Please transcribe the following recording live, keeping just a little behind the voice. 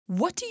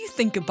What do you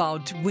think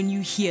about when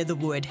you hear the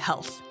word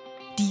health?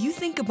 Do you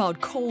think about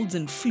colds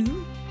and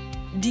flu?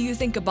 Do you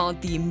think about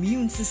the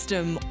immune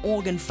system,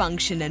 organ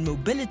function and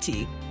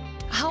mobility?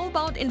 How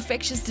about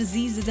infectious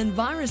diseases and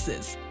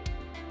viruses?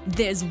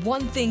 There's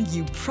one thing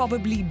you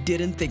probably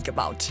didn't think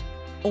about: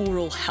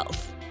 oral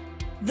health.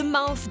 The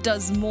mouth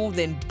does more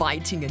than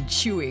biting and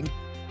chewing.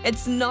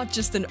 It's not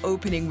just an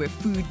opening where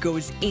food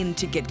goes in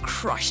to get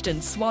crushed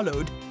and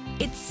swallowed.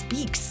 It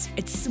speaks,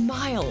 it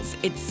smiles,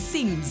 it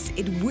sings,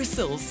 it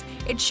whistles,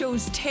 it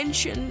shows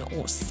tension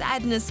or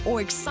sadness or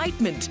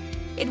excitement.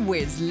 It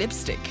wears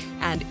lipstick,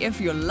 and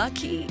if you're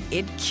lucky,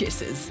 it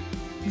kisses.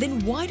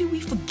 Then why do we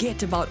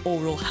forget about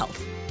oral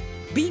health?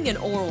 Being an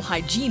oral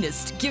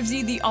hygienist gives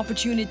you the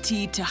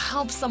opportunity to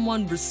help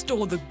someone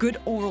restore the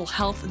good oral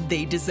health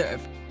they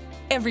deserve.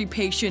 Every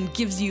patient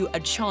gives you a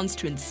chance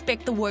to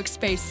inspect the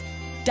workspace,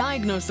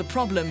 diagnose the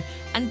problem,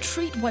 and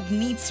treat what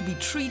needs to be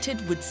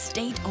treated with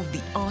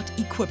state-of-the-art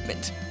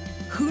equipment.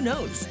 Who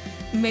knows?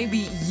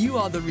 Maybe you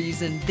are the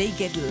reason they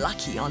get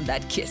lucky on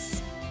that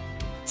kiss.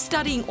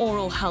 Studying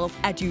oral health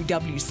at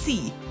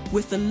UWC,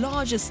 with the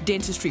largest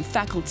dentistry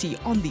faculty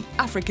on the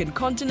African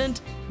continent,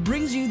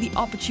 brings you the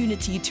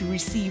opportunity to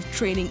receive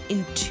training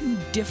in 2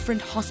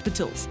 different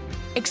hospitals,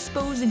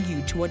 exposing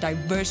you to a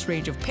diverse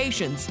range of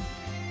patients,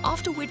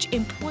 after which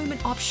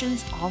employment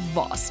options are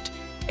vast.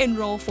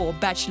 Enroll for a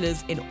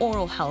bachelor's in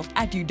oral health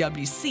at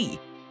UWC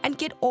and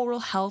get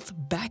oral health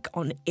back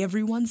on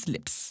everyone's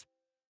lips.